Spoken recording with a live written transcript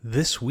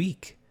This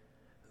week,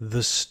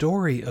 the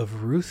story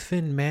of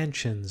Ruthven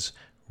Mansion's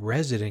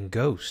resident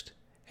ghost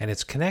and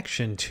its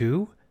connection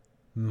to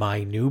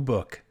my new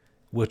book,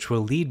 which will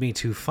lead me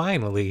to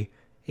finally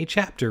a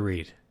chapter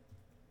read.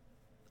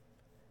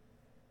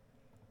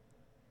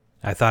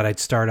 I thought I'd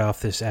start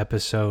off this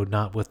episode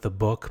not with the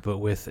book, but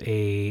with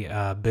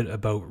a bit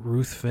about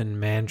Ruthven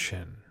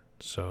Mansion.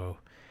 So,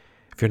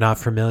 if you're not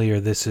familiar,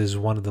 this is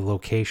one of the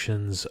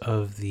locations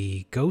of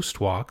the Ghost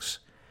Walks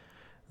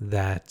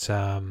that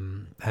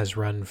has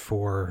run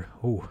for,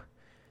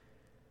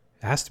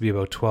 it has to be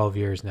about 12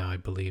 years now, I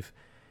believe.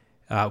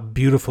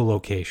 Beautiful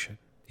location.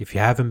 If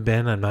you haven't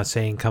been, I'm not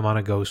saying come on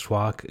a ghost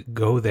walk,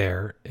 go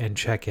there and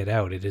check it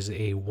out. It is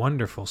a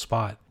wonderful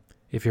spot.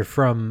 If you're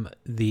from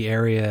the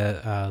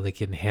area,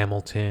 like in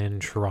Hamilton,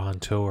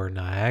 Toronto, or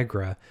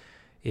Niagara,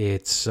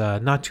 it's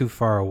not too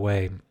far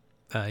away.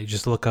 You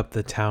just look up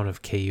the town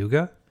of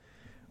Cayuga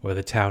or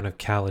the town of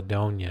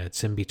Caledonia.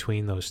 It's in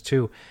between those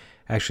two.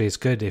 Actually, it's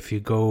good if you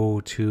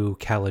go to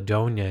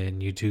Caledonia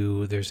and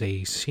there's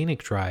a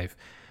scenic drive.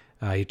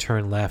 You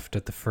turn left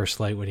at the first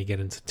light when you get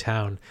into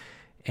town,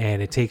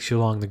 and it takes you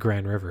along the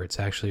Grand River. It's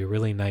actually a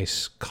really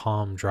nice,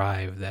 calm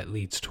drive that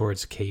leads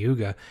towards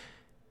Cayuga.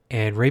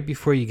 And right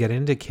before you get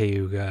into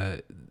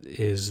Cayuga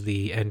is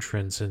the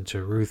entrance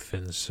into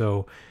Ruthven.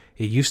 So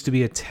it used to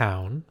be a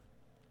town,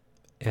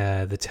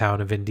 the town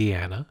of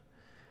Indiana.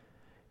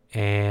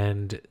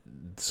 And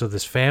so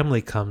this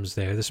family comes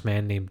there, this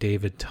man named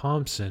David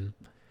Thompson,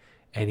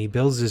 and he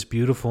builds this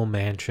beautiful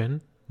mansion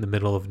in the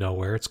middle of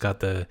nowhere. It's got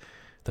the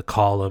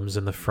columns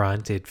in the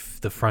front.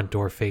 The front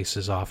door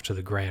faces off to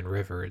the Grand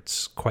River.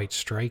 It's quite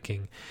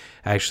striking.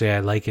 Actually, I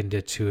likened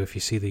it to, if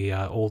you see the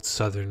old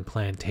southern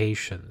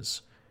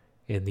plantations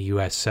in the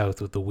U.S. South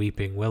with the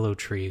weeping willow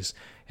trees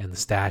and the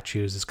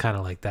statues, it's kind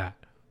of like that.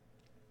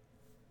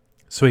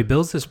 So he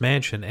builds this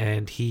mansion,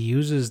 and he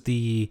uses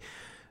the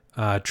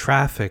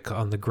traffic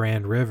on the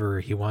Grand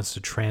River. He wants to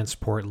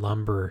transport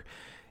lumber,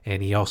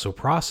 and he also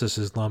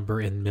processes lumber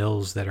in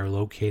mills that are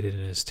located in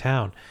his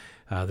town.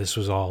 This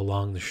was all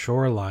along the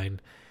shoreline.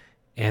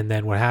 And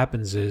then what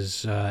happens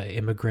is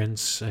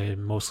immigrants,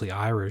 mostly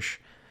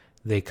Irish,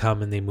 they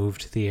come and they move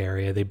to the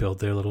area. They build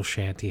their little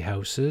shanty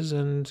houses,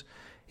 and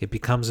it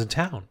becomes a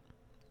town.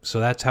 So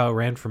that's how it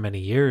ran for many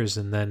years.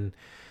 And then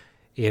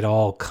it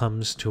all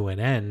comes to an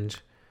end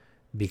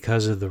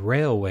because of the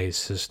railway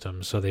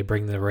system. So they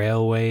bring the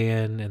railway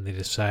in, and they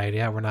decide,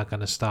 we're not going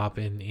to stop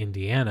in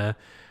Indiana.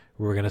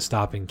 We're going to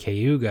stop in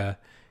Cayuga,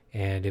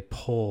 and it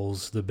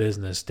pulls the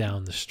business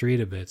down the street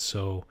a bit.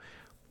 So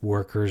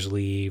workers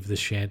leave, the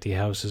shanty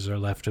houses are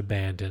left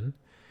abandoned.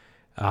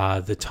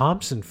 The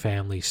Thompson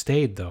family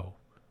stayed, though.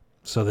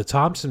 So the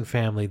Thompson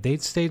family,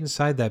 they'd stayed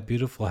inside that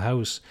beautiful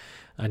house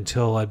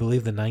until, I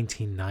believe, the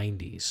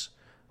 1990s,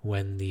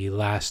 when the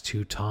last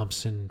two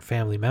Thompson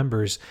family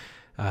members,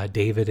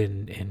 David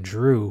and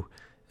Drew,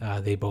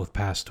 they both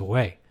passed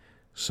away.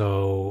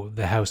 So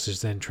the house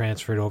is then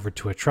transferred over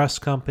to a trust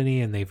company,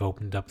 and they've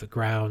opened up the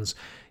grounds.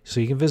 So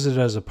you can visit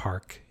it as a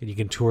park, and you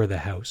can tour the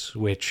house,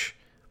 which,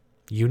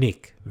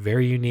 unique,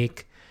 very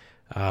unique.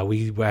 When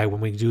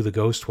we do the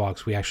ghost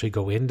walks, we actually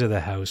go into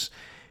the house.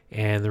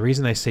 And the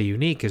reason I say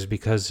unique is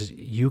because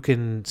you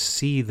can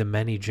see the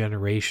many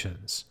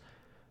generations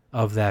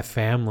of that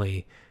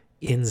family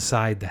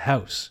inside the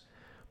house.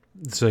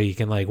 So you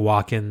can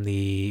walk in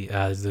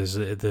there's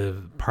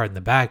the part in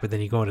the back, but then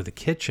you go into the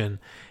kitchen,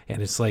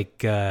 and it's like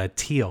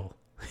teal,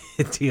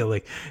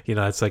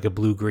 it's like a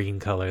blue-green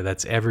color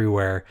that's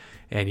everywhere,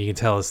 and you can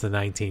tell it's the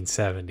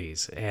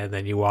 1970s. And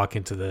then you walk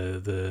into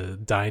the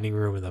dining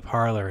room and the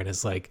parlor, and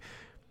it's like,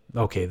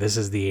 okay, this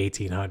is the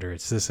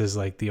 1800s. This is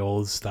like the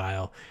old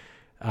style.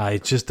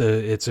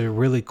 It's a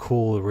really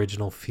cool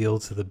original feel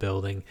to the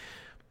building.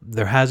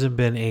 There hasn't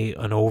been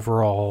an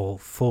overall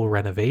full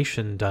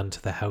renovation done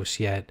to the house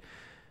yet,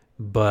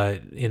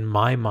 but in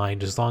my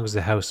mind, as long as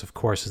the house, of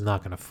course, is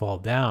not going to fall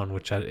down,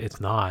 which it's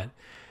not,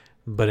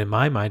 but in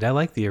my mind, I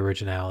like the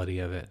originality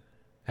of it.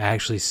 I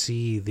actually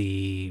see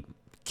the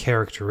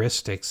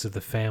characteristics of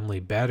the family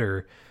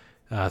better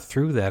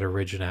through that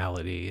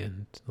originality.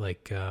 And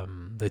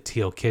the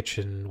teal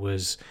kitchen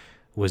was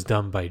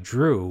done by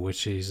Drew,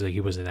 which is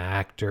he was an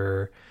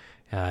actor.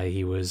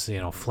 He was,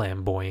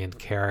 flamboyant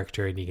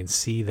character, and you can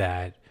see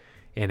that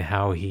in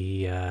how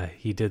he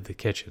did the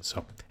kitchen.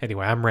 So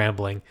anyway, I'm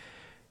rambling.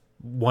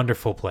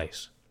 Wonderful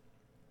place.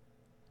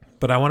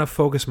 But I want to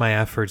focus my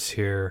efforts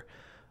here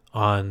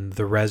on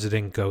the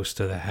resident ghost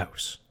of the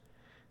house.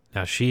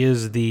 Now, she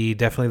is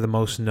definitely the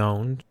most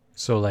known.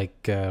 So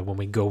when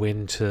we go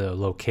into a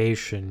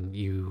location,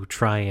 you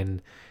try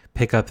and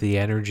pick up the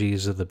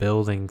energies of the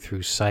building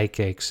through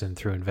psychics and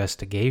through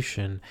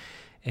investigation.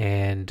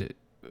 And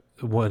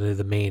one of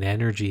the main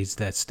energies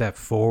that step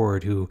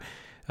forward who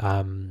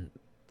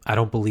I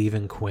don't believe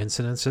in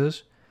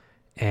coincidences,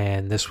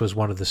 and this was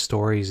one of the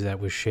stories that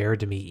was shared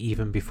to me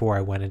even before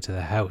I went into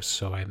the house.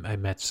 So I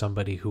met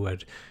somebody who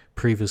had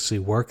previously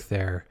worked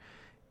there,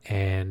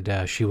 and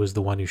she was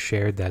the one who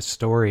shared that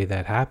story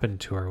that happened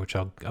to her, which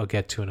I'll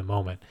get to in a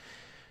moment.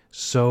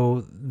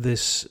 So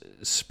this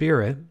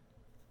spirit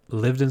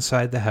lived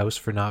inside the house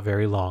for not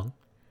very long,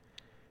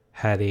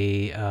 had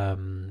a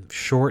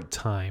short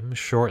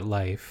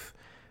life,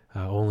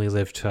 only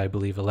lived to, I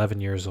believe,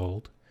 11 years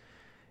old,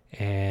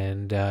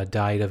 and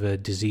died of a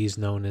disease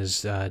known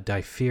as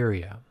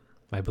diphtheria.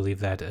 I believe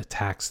that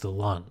attacks the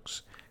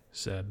lungs.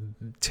 It's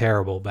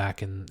terrible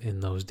back in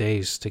those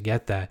days to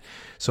get that.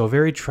 So a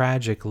very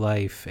tragic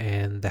life,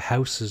 and the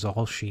house is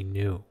all she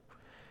knew.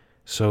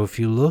 So if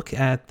you look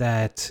at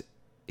that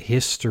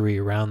history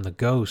around the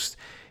ghost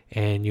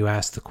and you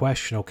ask the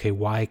question, okay,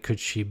 why could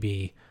she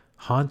be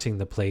haunting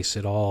the place?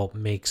 It all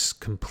makes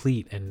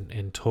complete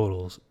and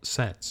total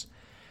sense.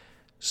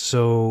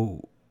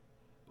 So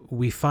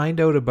we find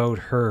out about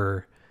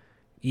her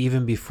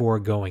even before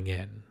going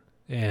in.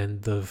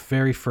 And the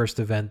very first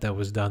event that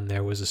was done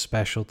there was a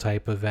special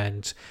type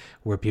event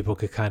where people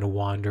could kind of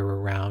wander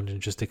around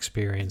and just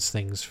experience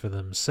things for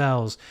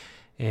themselves.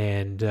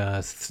 And,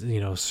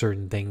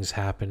 certain things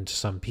happened to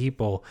some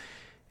people,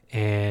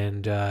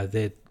 and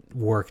that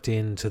worked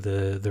into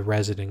the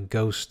resident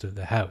ghost of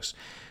the house.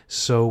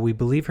 So we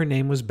believe her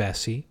name was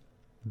Bessie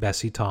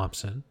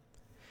Thompson.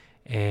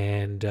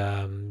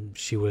 And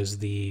she was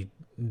the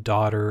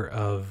daughter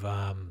of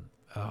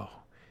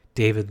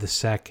David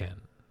II,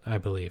 I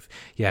believe.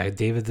 Yeah,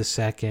 David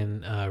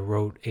II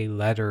wrote a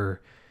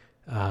letter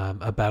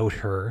about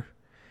her,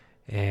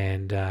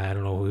 and I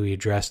don't know who he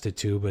addressed it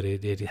to, but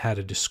it had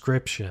a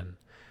description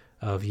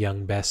of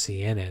young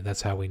Bessie in it.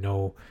 That's how we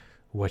know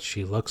what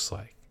she looks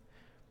like.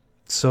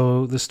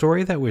 So the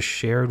story that was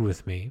shared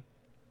with me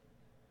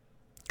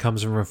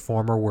comes from a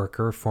former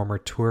worker, former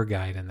tour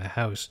guide in the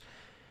house.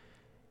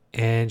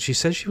 And she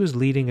said she was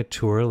leading a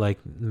tour like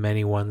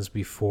many ones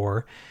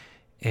before,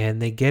 and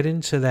they get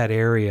into that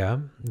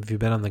area. If you've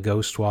been on the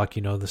Ghost Walk,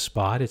 you know the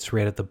spot. It's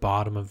right at the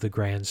bottom of the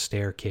grand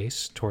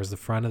staircase towards the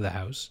front of the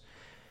house.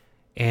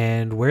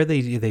 And where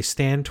they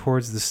stand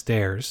towards the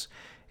stairs,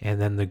 and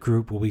then the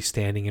group will be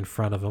standing in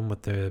front of them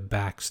with their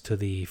backs to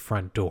the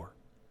front door.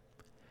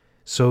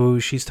 So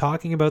she's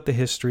talking about the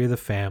history of the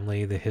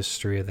family, the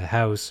history of the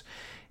house,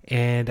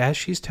 and as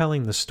she's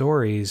telling the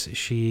stories,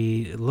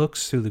 she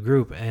looks through the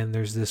group, and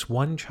there's this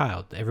one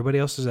child. Everybody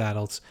else is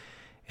adults,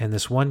 and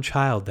this one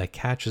child that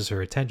catches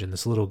her attention,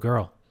 this little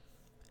girl.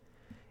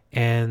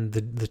 And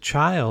the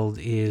child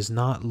is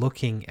not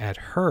looking at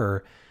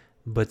her,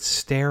 but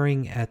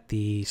staring at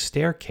the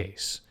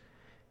staircase.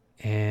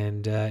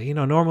 And,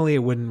 normally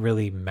it wouldn't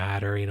really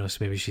matter, so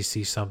maybe she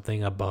sees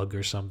something, a bug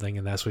or something,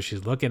 and that's what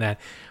she's looking at.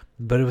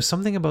 But it was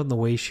something about the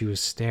way she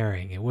was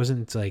staring. It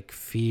wasn't like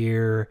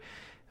fear.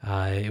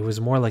 It was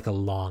more like a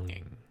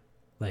longing.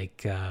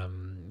 Like,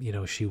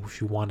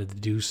 she wanted to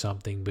do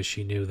something, but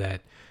she knew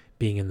that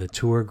being in the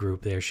tour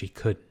group there, she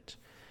couldn't.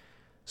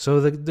 So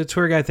the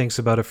tour guide thinks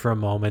about it for a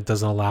moment,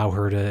 doesn't allow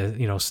her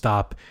to,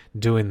 stop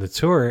doing the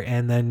tour.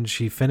 And then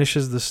she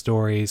finishes the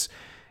stories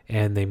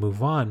and they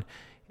move on.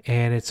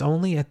 And it's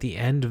only at the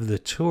end of the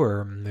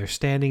tour, they're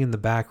standing in the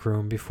back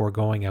room before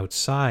going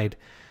outside,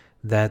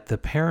 that the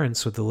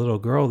parents with the little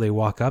girl, they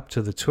walk up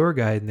to the tour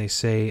guide and they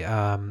say,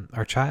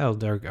 our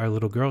child, our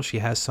little girl, she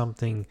has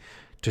something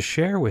to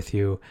share with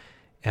you,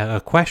 a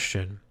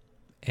question.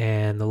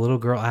 And the little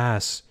girl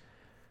asks,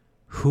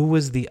 who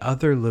was the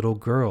other little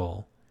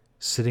girl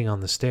sitting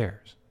on the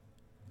stairs?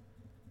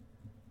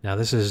 Now,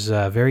 this is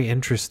very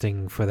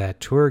interesting for that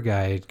tour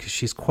guide because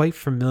she's quite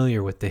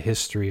familiar with the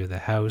history of the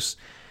house,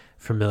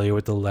 familiar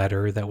with the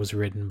letter that was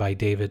written by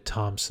David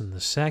Thompson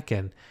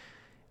II,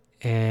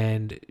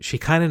 and she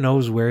kind of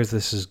knows where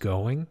this is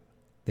going.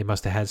 They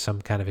must have had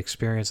some kind of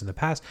experience in the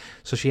past.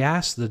 So she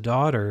asked the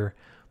daughter,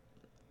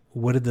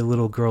 what did the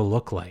little girl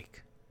look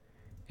like?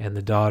 And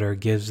the daughter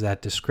gives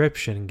that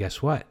description, and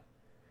guess what?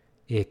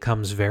 It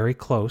comes very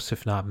close,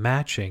 if not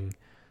matching,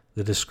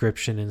 the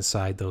description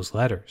inside those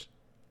letters.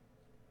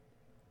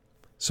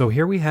 So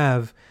here we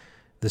have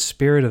the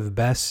spirit of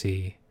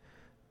Bessie,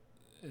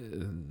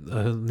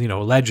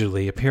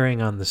 allegedly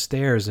appearing on the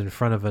stairs in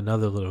front of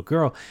another little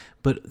girl.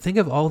 But think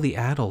of all the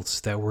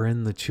adults that were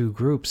in the two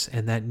groups,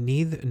 and that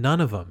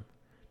none of them,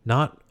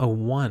 not a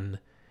one,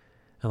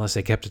 unless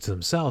they kept it to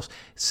themselves,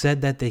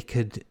 said that they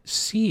could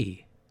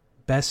see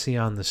Bessie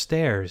on the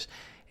stairs.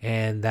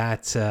 And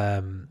that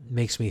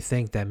makes me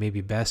think that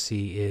maybe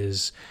Bessie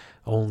is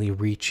only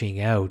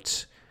reaching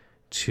out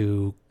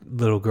to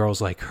little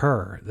girls like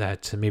her,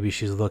 that maybe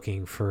she's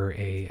looking for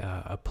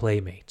a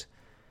playmate.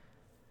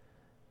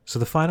 So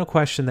the final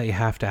question that you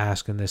have to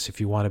ask in this, if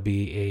you want to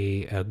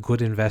be a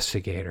good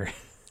investigator,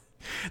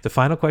 the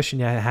final question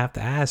you have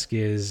to ask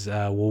is,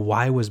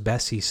 why was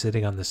Bessie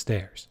sitting on the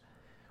stairs?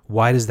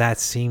 Why does that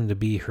seem to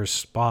be her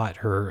spot,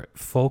 her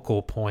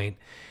focal point?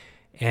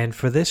 And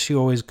for this, you're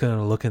always going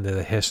to look into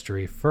the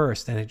history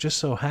first. And it just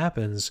so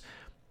happens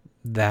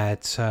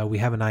that we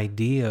have an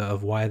idea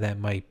of why that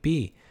might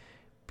be.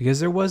 Because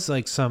there was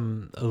like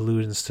some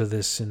allusions to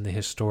this in the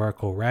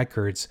historical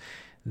records,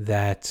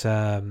 that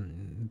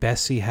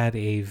Bessie had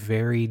a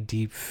very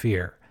deep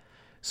fear.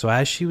 So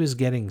as she was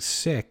getting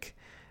sick,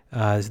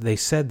 they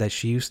said that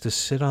she used to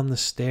sit on the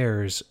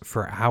stairs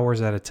for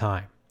hours at a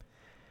time.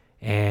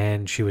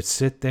 And she would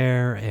sit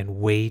there and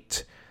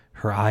wait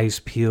her eyes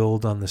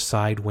peeled on the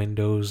side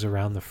windows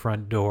around the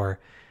front door,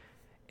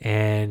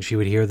 and she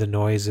would hear the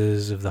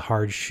noises of the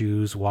hard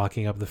shoes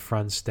walking up the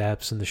front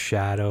steps and the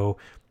shadow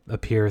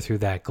appear through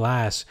that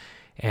glass.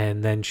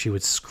 And then she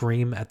would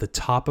scream at the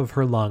top of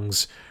her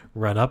lungs,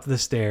 run up the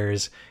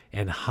stairs,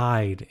 and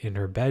hide in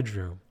her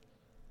bedroom.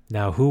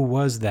 Now, who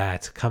was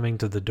that coming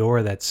to the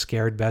door that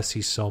scared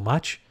Bessie so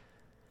much?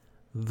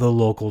 The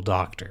local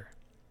doctor.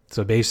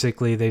 So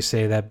basically, they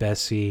say that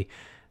Bessie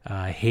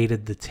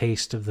hated the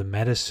taste of the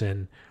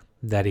medicine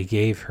that he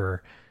gave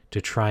her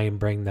to try and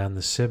bring down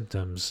the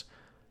symptoms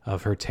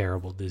of her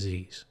terrible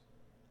disease.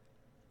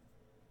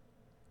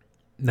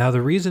 Now,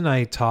 the reason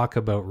I talk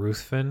about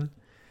Ruthven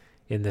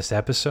in this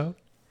episode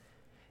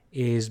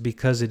is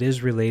because it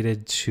is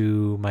related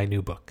to my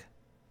new book.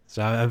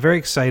 So I'm very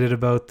excited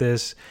about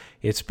this.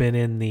 It's been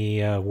in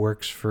the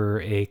works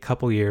for a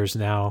couple years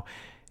now.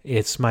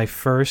 It's my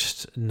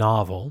first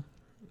novel.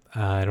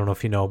 I don't know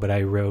if you know, but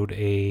I wrote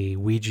a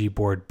Ouija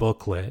board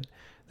booklet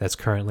that's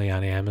currently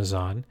on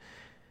Amazon.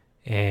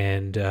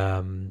 And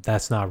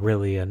that's not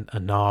really a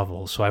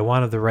novel. So I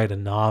wanted to write a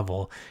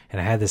novel, and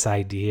I had this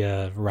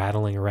idea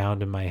rattling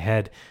around in my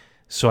head.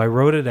 So I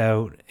wrote it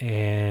out,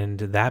 and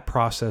that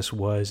process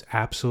was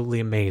absolutely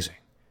amazing.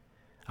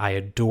 I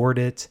adored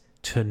it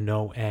to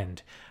no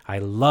end. I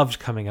loved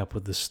coming up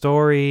with the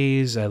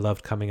stories. I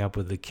loved coming up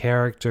with the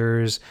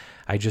characters.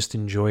 I just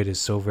enjoyed it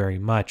so very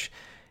much.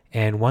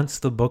 And once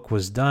the book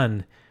was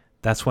done,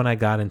 that's when I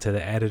got into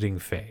the editing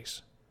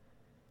phase.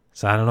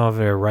 So I don't know if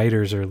there are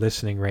writers are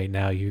listening right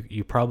now.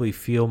 You probably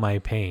feel my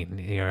pain.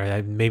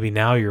 Maybe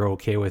now you're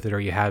okay with it,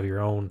 or you have your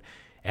own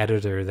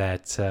editor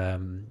that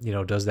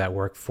does that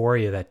work for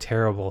you. That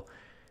terrible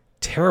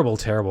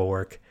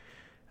work.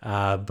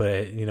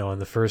 But in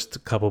the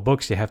first couple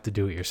books, you have to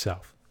do it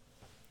yourself.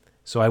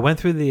 So I went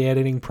through the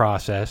editing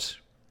process,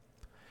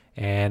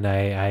 and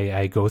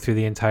I go through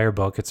the entire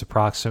book. It's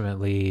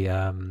approximately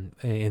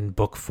in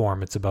book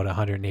form. It's about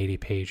 180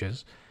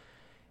 pages,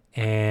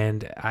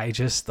 and I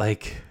just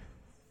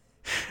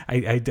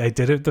I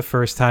did it the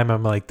first time.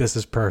 I'm like, this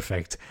is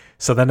perfect.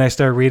 So then I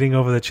start reading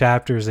over the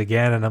chapters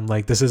again, and I'm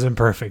like, this isn't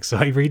perfect. So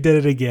I redid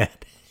it again.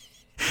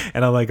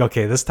 And I'm like,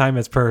 okay, this time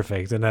it's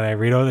perfect. And then I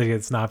read over it,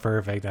 it's not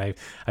perfect. I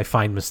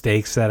find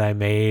mistakes that I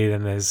made,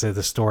 and as the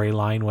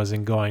storyline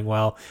wasn't going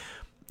well.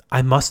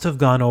 I must have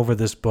gone over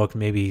this book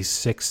maybe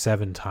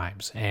 6-7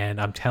 times.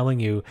 And I'm telling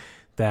you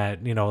that,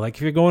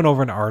 if you're going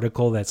over an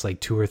article that's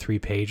like 2 or 3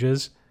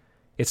 pages,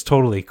 it's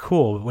totally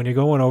cool. But when you're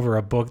going over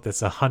a book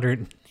that's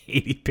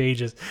 180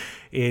 pages,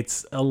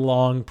 it's a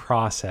long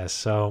process.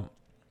 So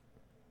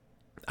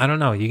I don't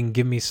know. You can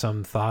give me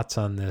some thoughts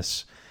on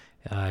this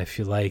if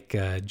you like,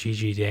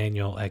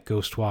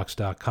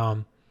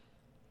 ggdaniel@ghostwalks.com.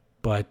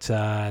 But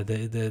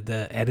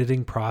the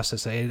editing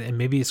process, and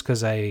maybe it's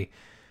because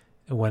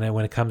when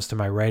it comes to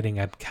my writing,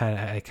 I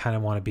kind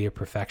of want to be a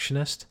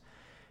perfectionist,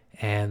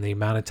 and the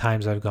amount of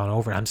times I've gone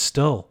over it, I'm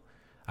still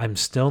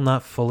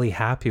not fully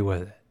happy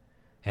with it,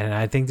 and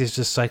I think it's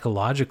just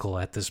psychological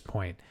at this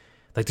point.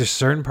 Like, there's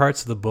certain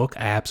parts of the book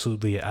I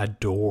absolutely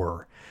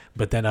adore,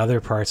 but then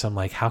other parts I'm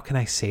like, how can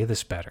I say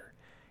this better?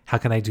 How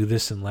can I do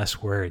this in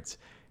less words?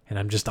 And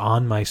I'm just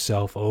on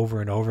myself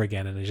over and over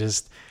again, and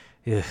it's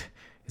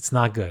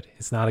not good.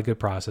 It's not a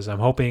good process. I'm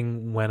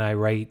hoping when I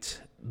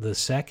write the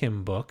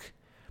second book,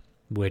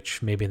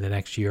 which maybe in the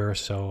next year or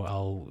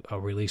so I'll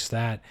release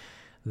that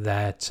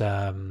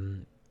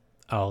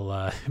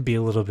I'll be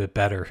a little bit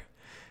better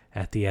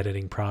at the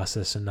editing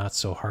process and not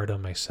so hard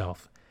on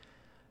myself.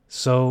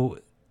 So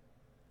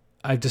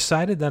I've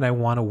decided that I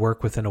want to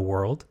work within a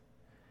world,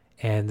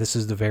 and this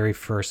is the very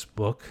first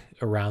book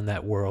around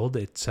that world.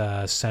 It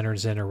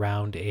centers in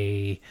around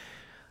a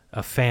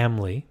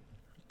family,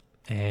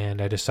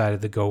 and I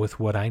decided to go with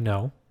what I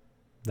know.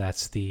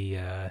 That's the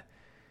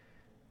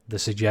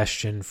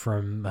suggestion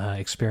from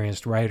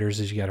experienced writers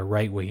is you got to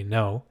write what you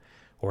know,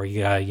 or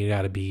you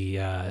got to be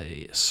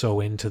so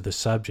into the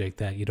subject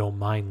that you don't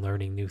mind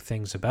learning new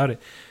things about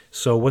it.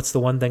 So what's the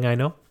one thing I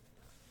know?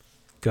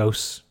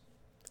 Ghosts,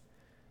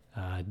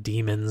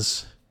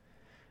 demons,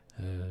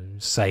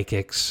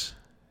 psychics,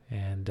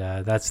 and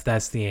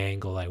that's the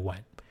angle I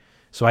went.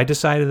 So I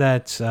decided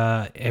that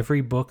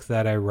every book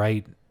that I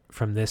write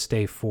from this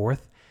day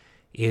forth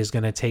is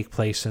going to take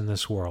place in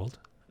this world.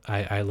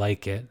 I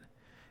like it.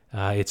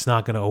 It's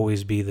not going to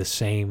always be the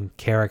same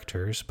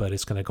characters, but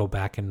it's going to go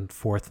back and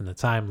forth in the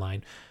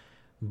timeline.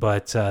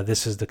 But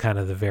this is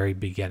the very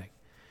beginning.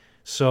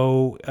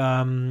 So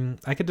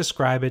I could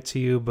describe it to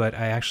you, but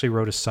I actually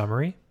wrote a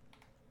summary.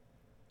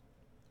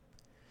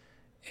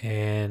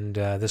 And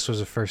this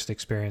was a first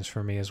experience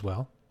for me as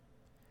well.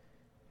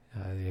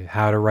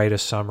 How to write a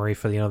summary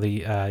for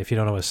if you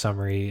don't know what a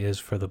summary is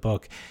for the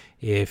book,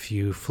 if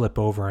you flip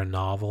over a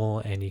novel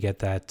and you get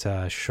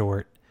that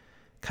short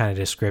kind of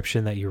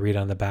description that you read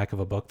on the back of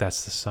a book,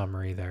 that's the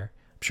summary there.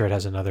 I'm sure it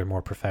has another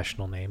more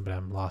professional name, but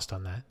I'm lost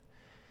on that.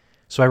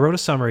 So I wrote a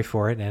summary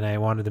for it, and I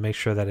wanted to make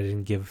sure that I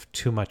didn't give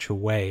too much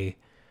away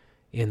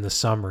in the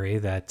summary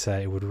that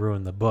it would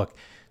ruin the book.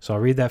 So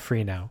I'll read that for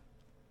you now.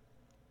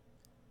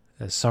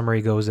 The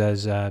summary goes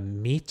as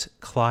meet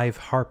Clive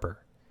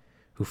Harper,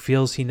 who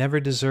feels he never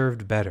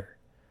deserved better.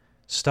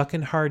 Stuck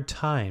in hard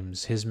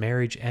times, his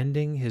marriage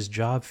ending, his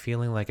job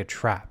feeling like a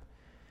trap.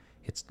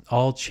 It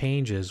all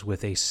changes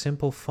with a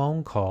simple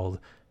phone call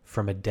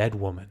from a dead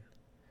woman,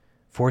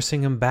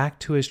 forcing him back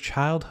to his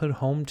childhood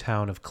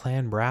hometown of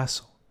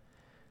Clanbrassil,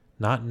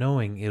 not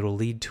knowing it'll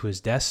lead to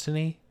his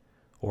destiny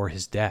or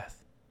his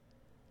death.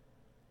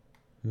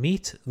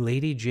 Meet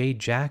Lady Jade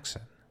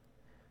Jackson,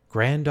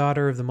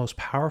 granddaughter of the most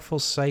powerful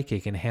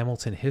psychic in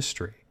Hamilton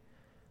history,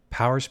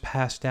 powers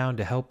passed down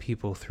to help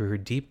people through her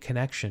deep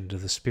connection to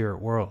the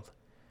spirit world.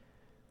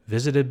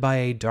 Visited by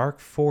a dark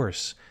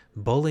force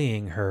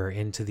bullying her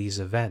into these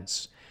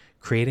events,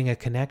 creating a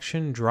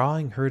connection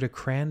drawing her to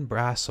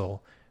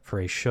Clanbrassil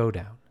for a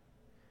showdown.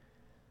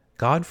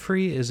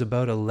 Godfrey is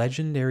about a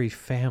legendary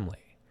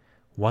family,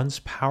 once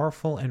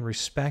powerful and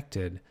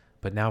respected,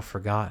 but now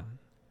forgotten.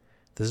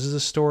 This is a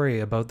story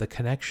about the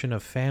connection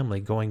of family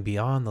going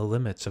beyond the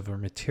limits of a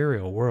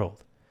material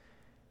world,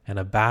 and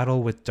a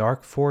battle with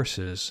dark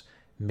forces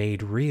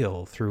made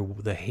real through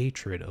the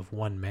hatred of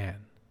one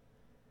man.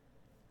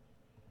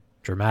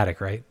 Dramatic,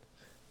 right?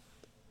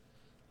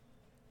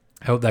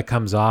 I hope that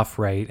comes off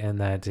right and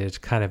that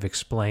it kind of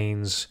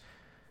explains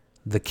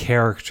the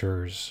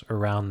characters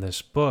around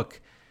this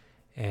book.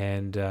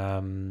 And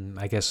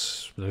I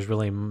guess there's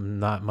really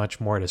not much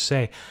more to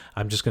say.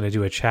 I'm just going to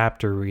do a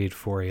chapter read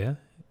for you.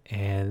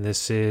 And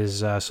this is,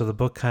 so the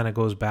book kind of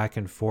goes back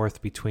and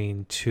forth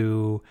between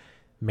two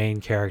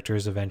main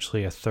characters.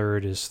 Eventually a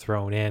third is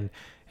thrown in,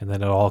 and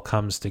then it all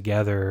comes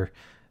together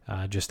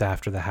just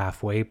after the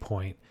halfway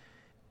point.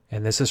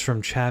 And this is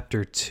from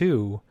chapter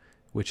 2,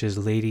 which is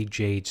Lady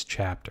Jade's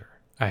chapter.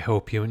 I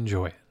hope you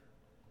enjoy it.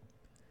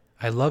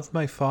 I loved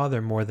my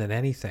father more than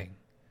anything.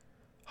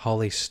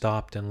 Holly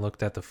stopped and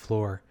looked at the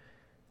floor.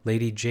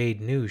 Lady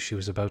Jade knew she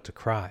was about to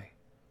cry.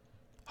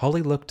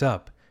 Holly looked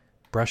up,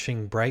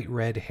 brushing bright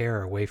red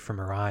hair away from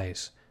her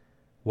eyes.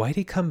 Why'd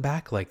he come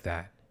back like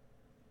that?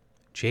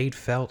 Jade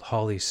felt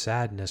Holly's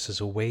sadness as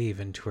a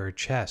wave into her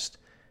chest,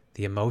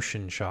 the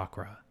emotion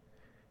chakra.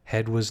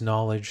 Head was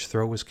knowledge,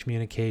 throat was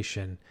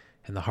communication,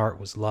 and the heart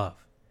was love.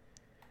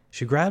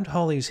 She grabbed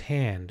Holly's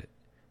hand.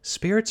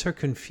 Spirits are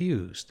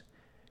confused.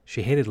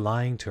 She hated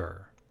lying to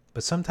her,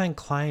 but sometimes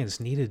clients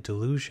needed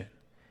delusion,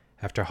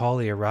 after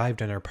Holly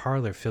arrived in her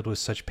parlor filled with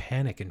such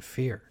panic and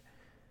fear.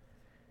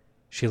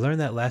 She learned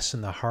that lesson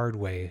the hard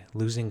way,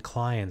 losing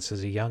clients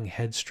as a young,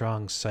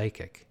 headstrong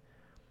psychic.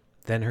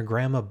 Then her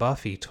grandma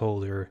Buffy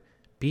told her,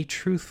 be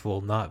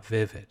truthful, not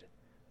vivid.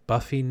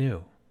 Buffy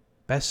knew.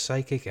 Best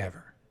psychic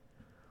ever.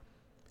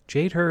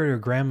 Jade heard her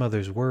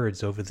grandmother's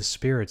words over the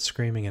spirits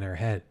screaming in her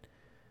head.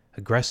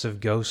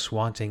 Aggressive ghosts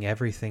wanting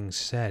everything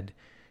said.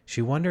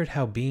 She wondered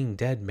how being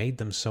dead made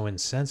them so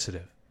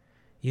insensitive.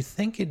 You'd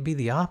think it'd be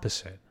the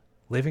opposite.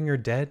 Living or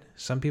dead,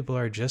 some people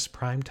are just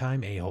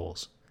primetime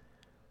a-holes.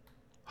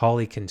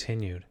 Holly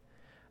continued,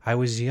 I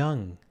was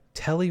young.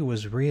 Telly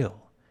was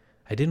real.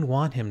 I didn't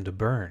want him to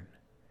burn.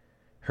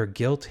 Her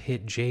guilt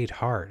hit Jade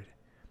hard.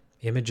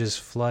 Images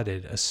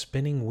flooded a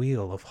spinning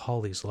wheel of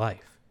Holly's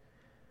life.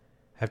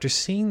 After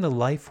seeing the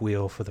life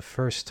wheel for the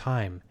first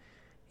time,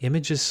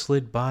 images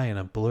slid by in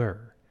a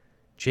blur.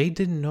 Jade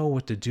didn't know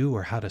what to do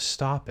or how to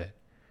stop it.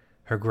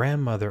 Her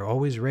grandmother,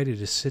 always ready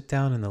to sit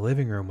down in the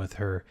living room with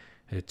her,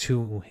 at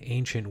two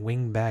ancient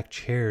wing-back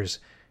chairs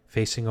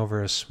facing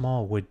over a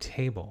small wood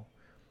table.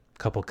 A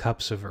couple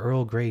cups of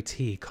Earl Grey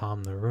tea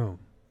calmed the room.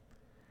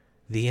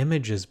 The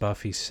images,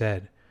 Buffy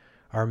said,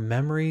 are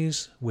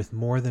memories with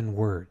more than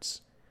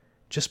words.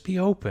 Just be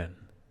open.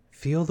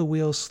 Feel the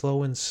wheel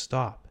slow and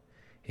stop.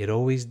 It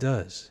always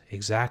does,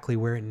 exactly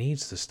where it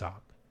needs to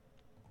stop.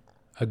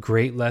 A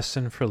great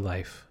lesson for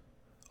life.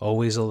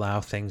 Always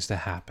allow things to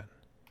happen.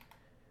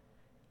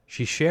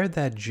 She shared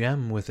that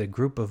gem with a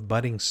group of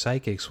budding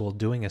psychics while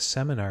doing a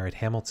seminar at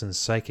Hamilton's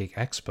Psychic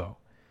Expo.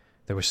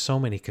 There were so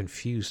many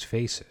confused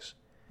faces.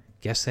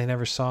 Guess they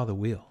never saw the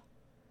wheel.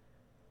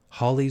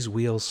 Holly's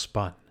wheel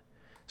spun,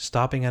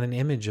 stopping on an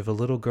image of a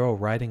little girl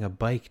riding a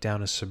bike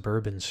down a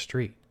suburban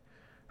street.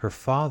 Her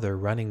father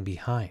running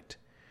behind,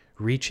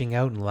 reaching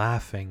out and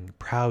laughing,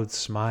 proud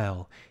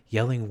smile,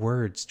 yelling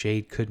words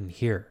Jade couldn't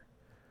hear.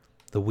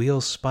 The wheel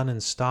spun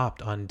and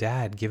stopped on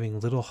Dad giving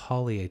little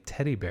Holly a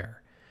teddy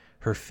bear.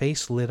 Her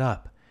face lit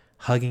up,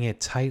 hugging it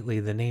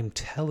tightly, the name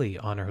Telly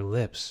on her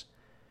lips.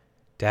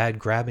 Dad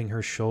grabbing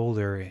her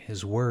shoulder,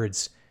 his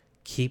words,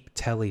 keep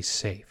Telly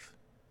safe.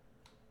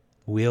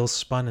 Wheel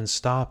spun and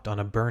stopped on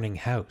a burning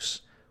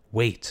house.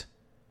 Wait.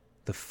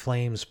 The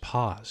flames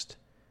paused.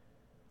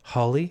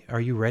 Holly,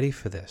 are you ready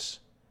for this?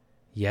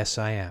 Yes,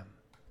 I am.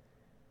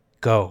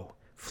 Go.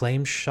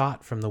 Flames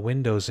shot from the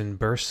windows in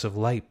bursts of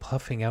light,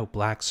 puffing out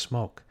black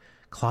smoke,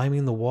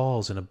 climbing the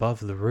walls and above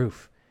the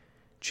roof.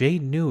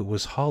 Jade knew it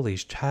was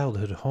Holly's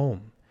childhood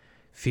home.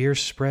 Fear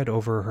spread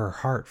over her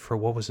heart for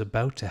what was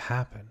about to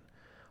happen.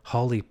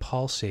 Holly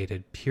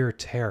pulsated, pure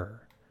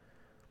terror.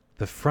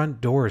 The front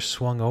door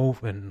swung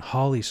open.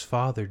 Holly's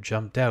father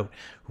jumped out,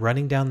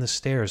 running down the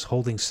stairs,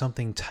 holding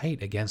something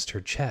tight against her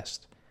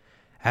chest.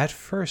 At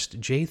first,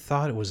 Jade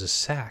thought it was a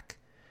sack.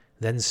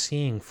 Then,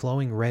 seeing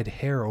flowing red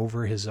hair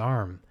over his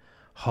arm,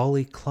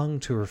 Holly clung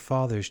to her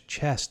father's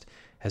chest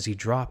as he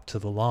dropped to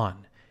the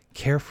lawn,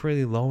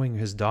 carefully lowering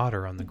his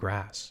daughter on the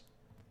grass.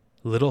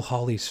 Little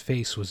Holly's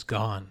face was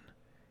gone,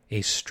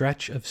 a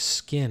stretch of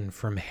skin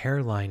from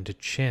hairline to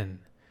chin,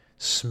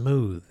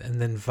 smooth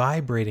and then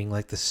vibrating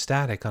like the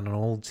static on an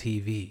old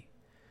TV.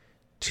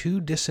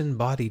 Two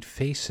disembodied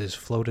faces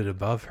floated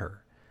above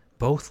her,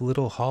 both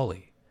little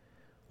Holly,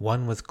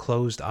 one with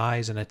closed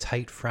eyes and a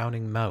tight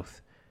frowning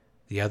mouth,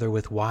 the other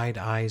with wide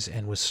eyes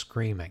and was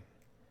screaming.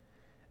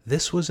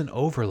 This was an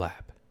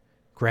overlap.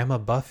 Grandma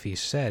Buffy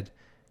said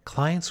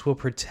clients will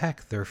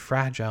protect their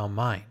fragile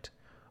mind,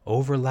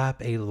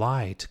 overlap a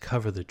lie to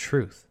cover the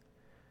truth.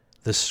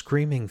 The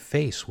screaming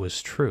face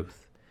was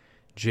truth.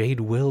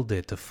 Jade willed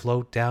it to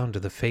float down to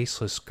the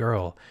faceless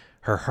girl.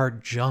 Her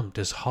heart jumped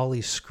as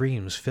Holly's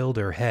screams filled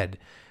her head.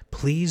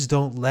 Please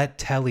don't let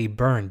Telly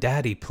burn,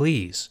 Daddy,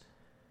 please.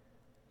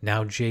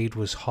 Now Jade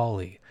was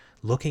Holly,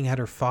 looking at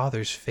her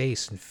father's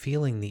face and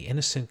feeling the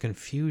innocent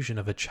confusion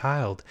of a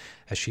child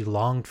as she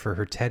longed for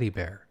her teddy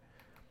bear.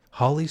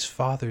 Holly's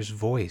father's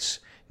voice,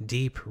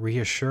 deep,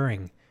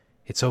 reassuring,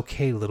 "It's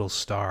okay, little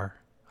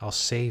star. I'll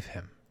save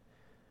him."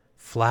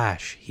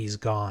 Flash, he's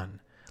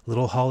gone.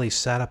 Little Holly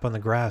sat up on the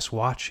grass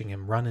watching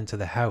him run into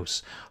the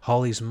house,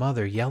 Holly's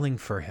mother yelling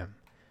for him.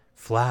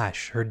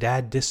 Flash, her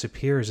dad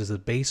disappears as the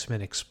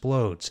basement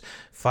explodes.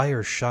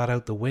 Fire shot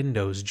out the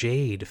windows.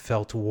 Jade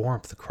felt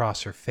warmth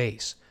across her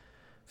face.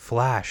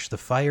 Flash, the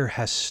fire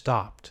has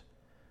stopped.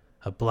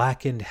 A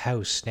blackened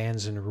house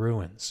stands in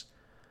ruins.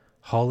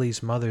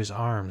 Holly's mother's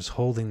arms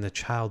holding the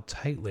child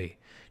tightly.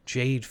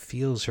 Jade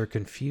feels her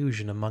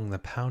confusion among the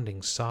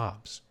pounding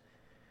sobs.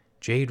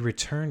 Jade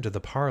returned to the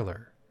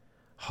parlor.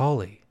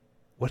 Holly,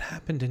 what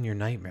happened in your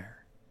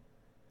nightmare?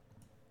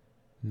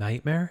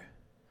 Nightmare?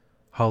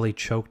 Holly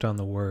choked on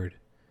the word.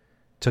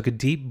 Took a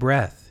deep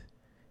breath.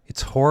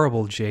 It's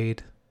horrible,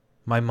 Jade.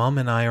 My mom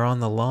and I are on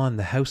the lawn.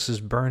 The house is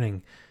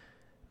burning.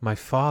 My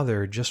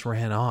father just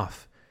ran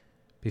off.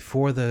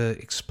 Before the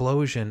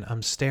explosion,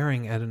 I'm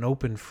staring at an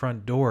open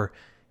front door.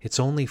 It's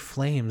only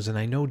flames, and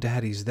I know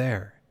Daddy's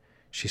there.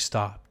 She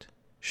stopped,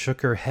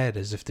 shook her head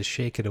as if to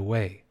shake it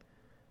away.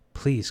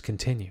 Please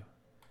continue.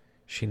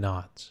 She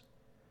nods.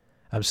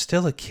 I'm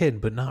still a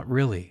kid, but not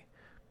really.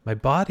 My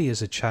body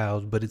is a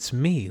child, but it's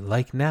me,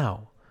 like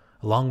now.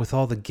 Along with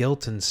all the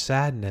guilt and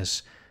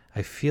sadness,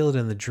 I feel it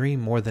in the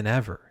dream more than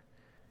ever.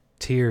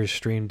 Tears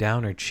streamed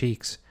down her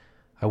cheeks.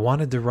 I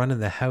wanted to run in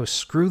the house,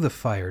 screw the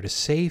fire, to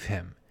save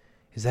him.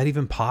 Is that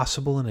even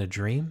possible in a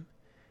dream?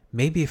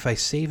 Maybe if I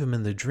save him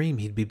in the dream,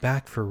 he'd be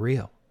back for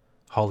real.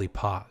 Holly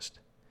paused.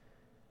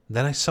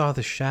 Then I saw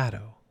the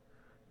shadow.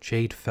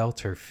 Jade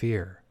felt her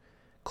fear,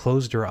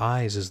 closed her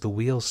eyes as the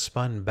wheels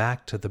spun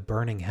back to the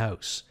burning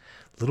house.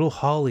 Little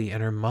Holly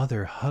and her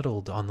mother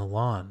huddled on the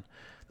lawn,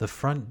 the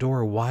front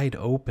door wide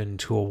open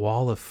to a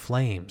wall of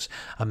flames,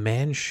 a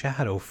man's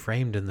shadow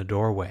framed in the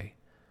doorway.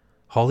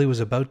 Holly was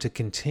about to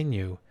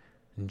continue,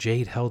 and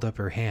Jade held up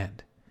her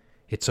hand.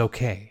 It's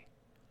okay.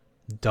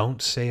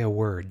 Don't say a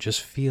word,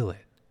 just feel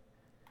it.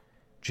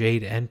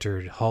 Jade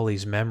entered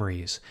Holly's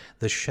memories.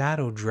 The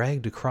shadow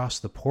dragged across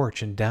the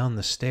porch and down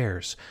the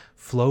stairs,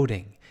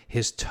 floating,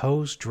 his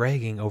toes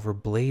dragging over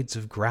blades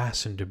of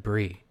grass and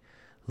debris.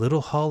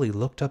 Little Holly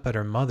looked up at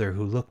her mother,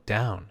 who looked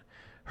down.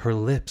 Her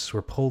lips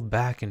were pulled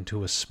back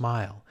into a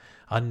smile,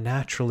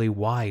 unnaturally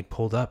wide,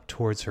 pulled up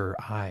towards her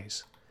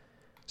eyes.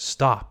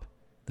 Stop.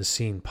 The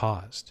scene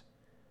paused.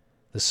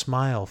 The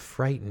smile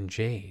frightened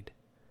Jade.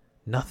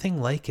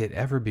 Nothing like it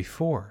ever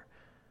before.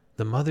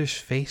 The mother's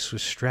face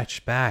was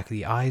stretched back,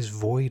 the eyes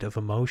void of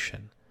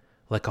emotion,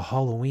 like a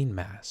Halloween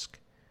mask.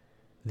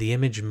 The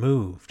image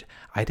moved.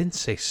 I didn't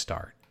say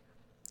start.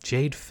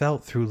 Jade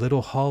felt through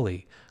little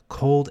Holly,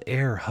 cold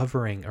air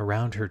hovering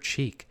around her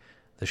cheek.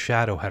 The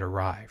shadow had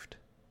arrived.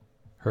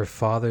 Her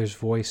father's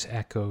voice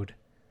echoed,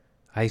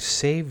 I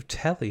saved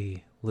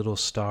Telly, little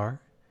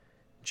star.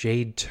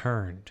 Jade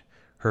turned,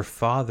 her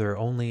father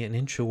only an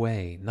inch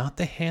away, not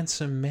the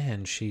handsome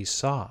man she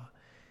saw.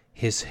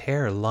 His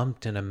hair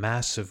lumped in a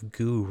mass of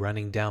goo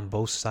running down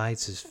both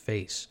sides his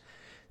face,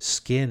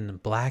 skin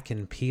black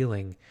and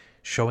peeling,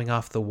 showing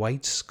off the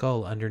white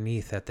skull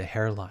underneath at the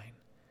hairline.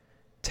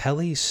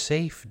 Telly's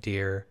safe,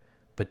 dear,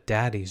 but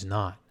Daddy's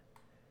not.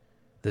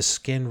 The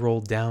skin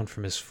rolled down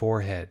from his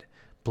forehead,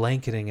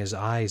 blanketing his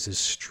eyes as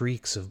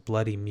streaks of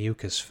bloody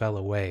mucus fell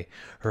away.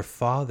 Her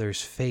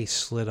father's face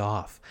slid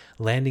off,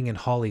 landing in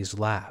Holly's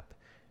lap.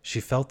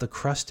 She felt the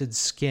crusted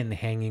skin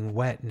hanging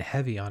wet and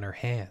heavy on her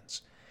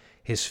hands.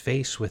 His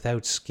face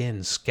without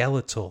skin,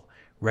 skeletal,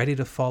 ready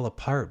to fall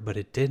apart, but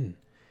it didn't.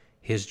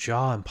 His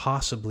jaw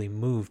impossibly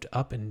moved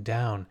up and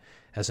down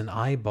as an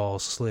eyeball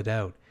slid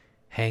out,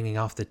 hanging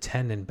off the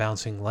tendon,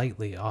 bouncing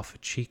lightly off a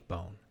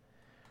cheekbone.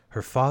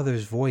 Her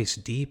father's voice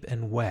deep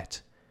and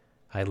wet.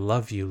 I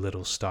love you,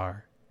 little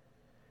star.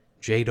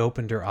 Jade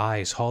opened her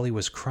eyes. Holly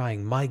was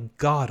crying. My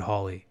God,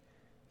 Holly,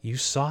 you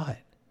saw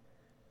it.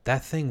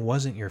 That thing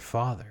wasn't your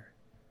father.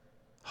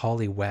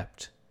 Holly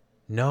wept.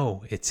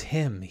 No, it's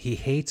him. He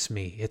hates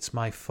me. It's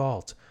my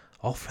fault.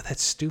 All for that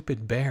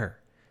stupid bear.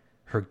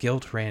 Her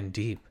guilt ran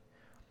deep.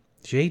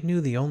 Jade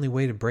knew the only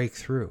way to break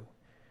through.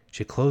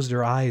 She closed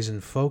her eyes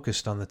and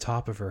focused on the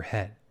top of her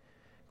head.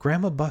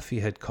 Grandma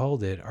Buffy had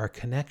called it our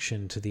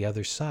connection to the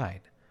other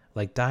side,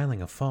 like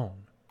dialing a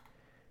phone.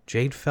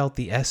 Jade felt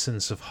the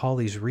essence of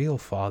Holly's real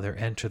father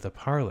enter the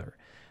parlor,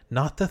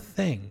 not the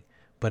thing,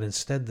 but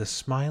instead the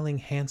smiling,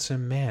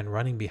 handsome man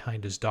running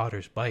behind his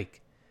daughter's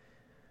bike.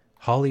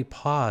 Holly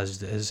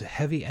paused as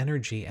heavy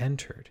energy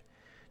entered.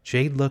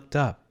 Jade looked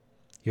up.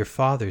 Your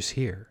father's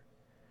here.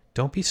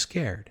 Don't be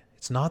scared.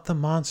 It's not the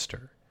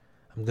monster.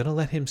 I'm going to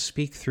let him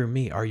speak through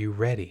me. Are you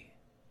ready?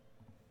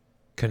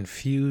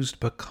 Confused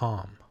but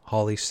calm,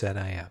 Holly said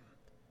I am.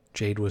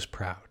 Jade was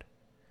proud.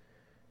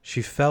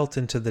 She felt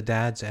into the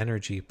dad's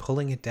energy,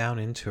 pulling it down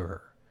into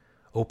her.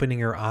 Opening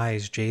her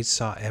eyes, Jade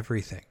saw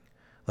everything.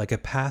 Like a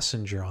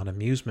passenger on an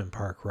amusement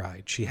park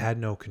ride, she had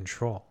no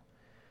control.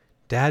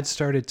 Dad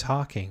started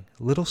talking.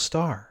 Little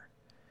Star.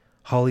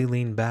 Holly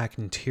leaned back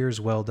and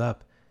tears welled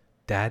up.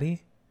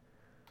 Daddy?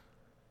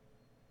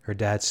 Her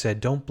dad said,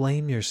 don't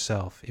blame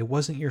yourself. It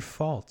wasn't your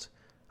fault.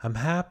 I'm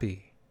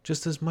happy,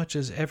 just as much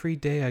as every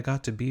day I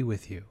got to be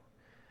with you.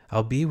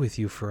 I'll be with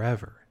you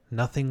forever.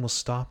 Nothing will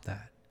stop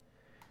that.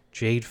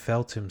 Jade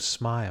felt him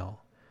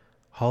smile.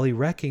 Holly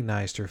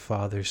recognized her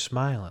father's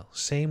smile,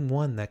 same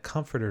one that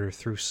comforted her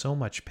through so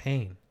much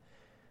pain,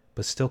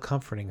 but still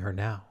comforting her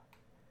now.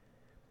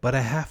 But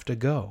I have to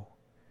go.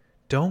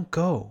 Don't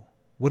go.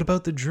 What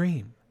about the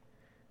dream?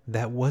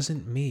 That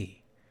wasn't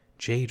me.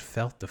 Jade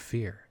felt the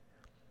fear.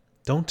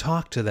 Don't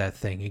talk to that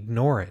thing.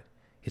 Ignore it.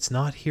 It's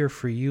not here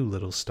for you,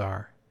 little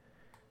star.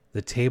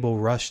 The table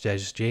rushed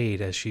as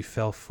she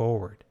fell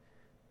forward.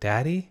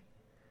 Daddy?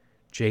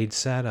 Jade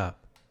sat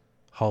up.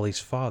 Holly's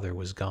father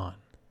was gone.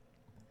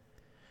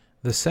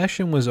 The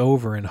session was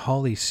over and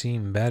Holly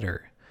seemed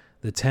better.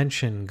 The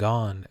tension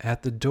gone.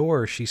 At the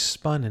door, she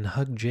spun and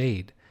hugged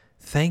Jade.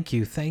 Thank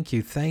you, thank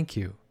you, thank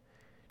you.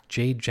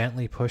 Jade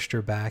gently pushed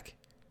her back.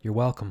 You're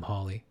welcome,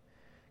 Holly,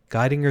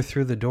 guiding her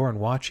through the door and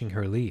watching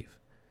her leave.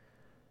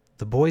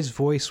 The boy's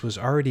voice was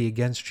already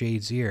against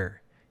Jade's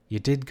ear. You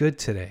did good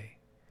today.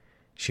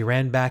 She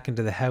ran back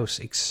into the house,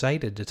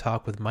 excited to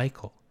talk with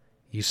Michael.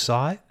 You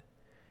saw it?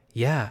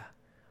 Yeah.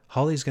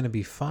 Holly's going to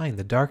be fine.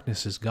 The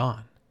darkness is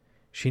gone.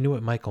 She knew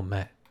what Michael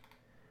meant.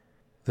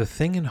 The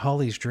thing in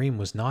Holly's dream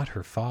was not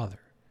her father.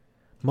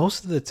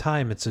 Most of the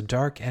time, it's a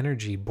dark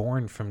energy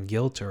born from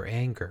guilt or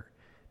anger.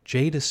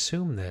 Jade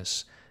assumed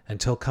this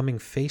until coming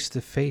face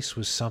to face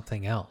with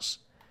something else.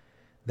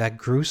 That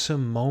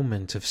gruesome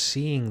moment of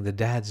seeing the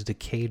dad's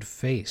decayed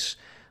face,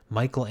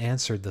 Michael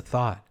answered the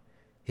thought.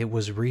 It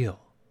was real.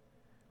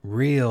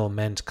 Real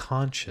meant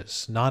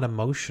conscious, not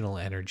emotional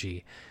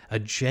energy, a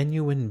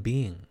genuine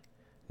being.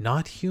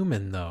 Not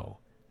human, though.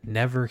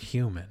 Never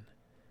human.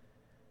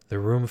 The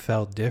room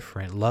felt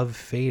different. Love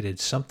faded.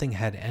 Something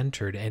had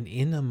entered, and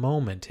in a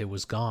moment it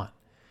was gone.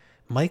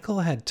 Michael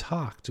had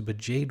talked, but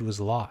Jade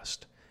was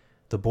lost.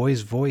 The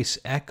boy's voice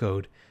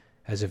echoed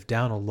as if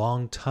down a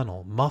long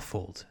tunnel,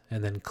 muffled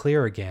and then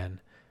clear again.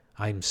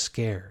 I'm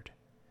scared.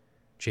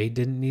 Jade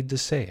didn't need to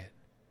say it.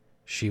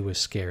 She was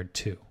scared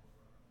too.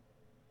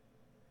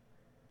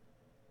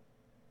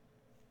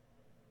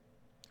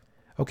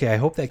 Okay, I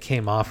hope that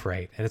came off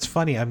right. And it's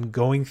funny, I'm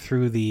going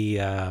through the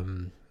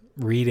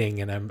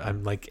reading and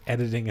I'm like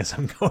editing as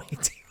I'm going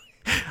to.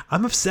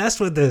 I'm obsessed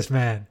with this,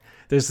 man.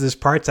 There's this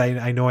parts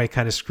I know I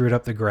kind of screwed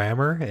up the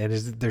grammar, and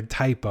they're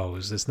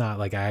typos. It's not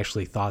like I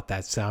actually thought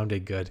that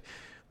sounded good,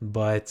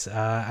 but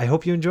I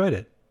hope you enjoyed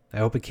it. I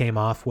hope it came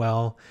off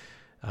well.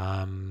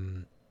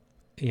 The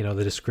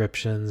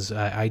descriptions,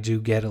 I do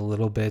get a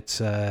little bit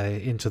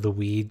into the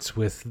weeds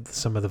with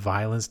some of the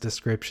violence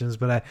descriptions,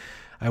 but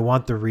I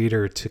want the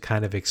reader to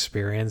kind of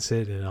experience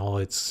it in all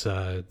its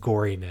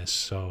goriness.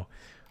 So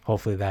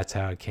hopefully that's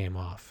how it came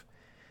off.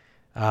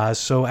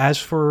 So as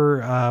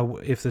for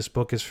if this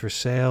book is for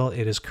sale,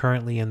 it is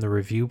currently in the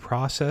review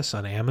process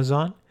on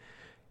Amazon.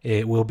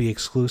 It will be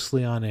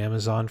exclusively on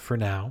Amazon for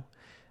now.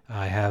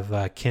 I have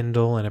a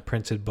Kindle and a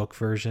printed book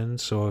version,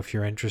 so if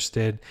you're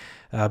interested,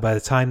 by the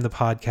time the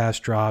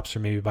podcast drops, or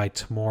maybe by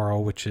tomorrow,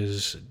 which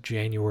is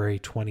January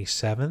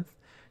 27th,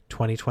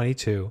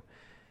 2022,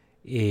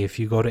 if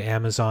you go to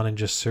Amazon and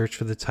just search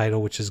for the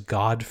title, which is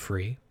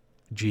Godfrey,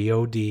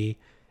 Godfrey,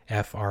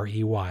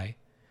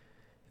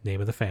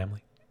 name of the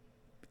family,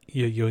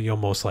 you'll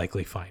most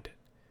likely find it.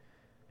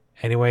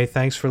 Anyway,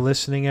 thanks for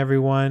listening,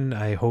 everyone.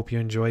 I hope you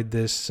enjoyed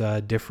this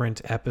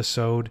different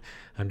episode.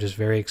 I'm just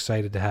very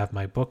excited to have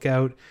my book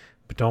out.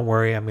 But don't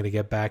worry, I'm going to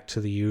get back to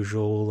the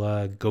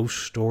usual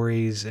ghost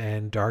stories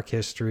and dark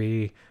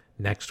history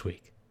next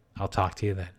week. I'll talk to you then.